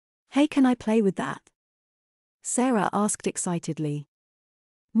Hey, can I play with that? Sarah asked excitedly.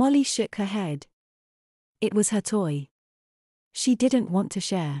 Molly shook her head. It was her toy. She didn't want to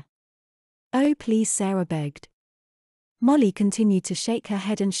share. Oh, please, Sarah begged. Molly continued to shake her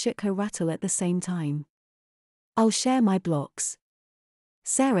head and shook her rattle at the same time. I'll share my blocks,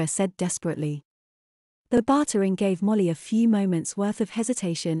 Sarah said desperately. The bartering gave Molly a few moments worth of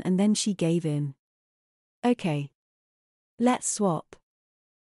hesitation and then she gave in. Okay. Let's swap.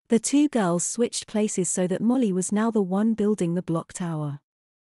 The two girls switched places so that Molly was now the one building the block tower.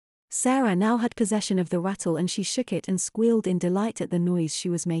 Sarah now had possession of the rattle and she shook it and squealed in delight at the noise she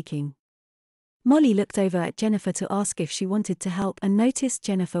was making. Molly looked over at Jennifer to ask if she wanted to help and noticed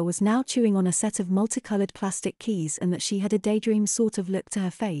Jennifer was now chewing on a set of multicolored plastic keys and that she had a daydream sort of look to her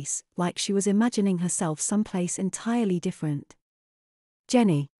face, like she was imagining herself someplace entirely different.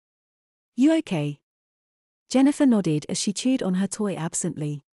 Jenny. You okay? Jennifer nodded as she chewed on her toy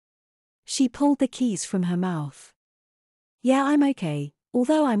absently. She pulled the keys from her mouth. Yeah, I'm okay,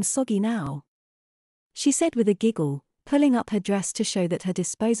 although I'm soggy now, she said with a giggle, pulling up her dress to show that her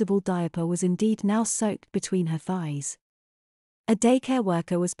disposable diaper was indeed now soaked between her thighs. A daycare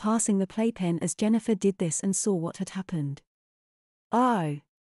worker was passing the playpen as Jennifer did this and saw what had happened. Oh.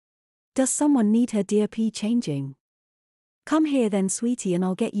 Does someone need her diaper changing? Come here then, sweetie, and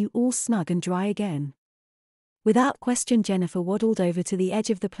I'll get you all snug and dry again. Without question, Jennifer waddled over to the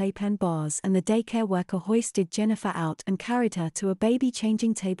edge of the playpen bars and the daycare worker hoisted Jennifer out and carried her to a baby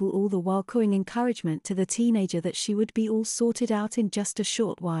changing table, all the while cooing encouragement to the teenager that she would be all sorted out in just a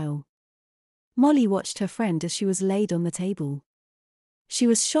short while. Molly watched her friend as she was laid on the table. She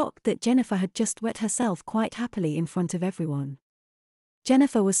was shocked that Jennifer had just wet herself quite happily in front of everyone.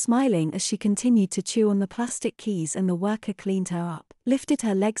 Jennifer was smiling as she continued to chew on the plastic keys and the worker cleaned her up, lifted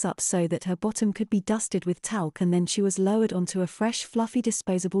her legs up so that her bottom could be dusted with talc, and then she was lowered onto a fresh fluffy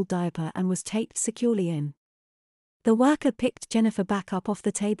disposable diaper and was taped securely in. The worker picked Jennifer back up off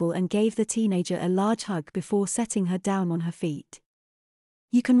the table and gave the teenager a large hug before setting her down on her feet.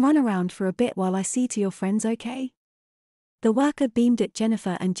 You can run around for a bit while I see to your friends, okay? The worker beamed at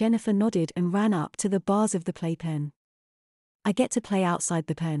Jennifer and Jennifer nodded and ran up to the bars of the playpen. I get to play outside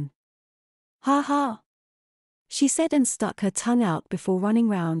the pen. Ha ha, she said and stuck her tongue out before running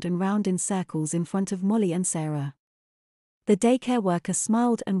round and round in circles in front of Molly and Sarah. The daycare worker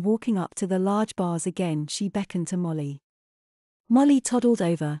smiled and walking up to the large bars again, she beckoned to Molly. Molly toddled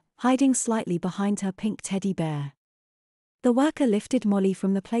over, hiding slightly behind her pink teddy bear. The worker lifted Molly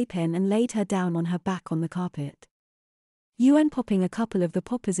from the playpen and laid her down on her back on the carpet. Popping a couple of the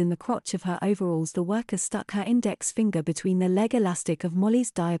poppers in the crotch of her overalls, the worker stuck her index finger between the leg elastic of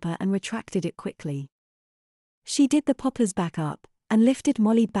Molly's diaper and retracted it quickly. She did the poppers back up, and lifted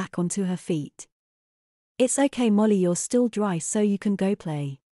Molly back onto her feet. It's okay, Molly, you're still dry so you can go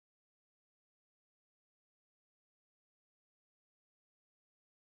play.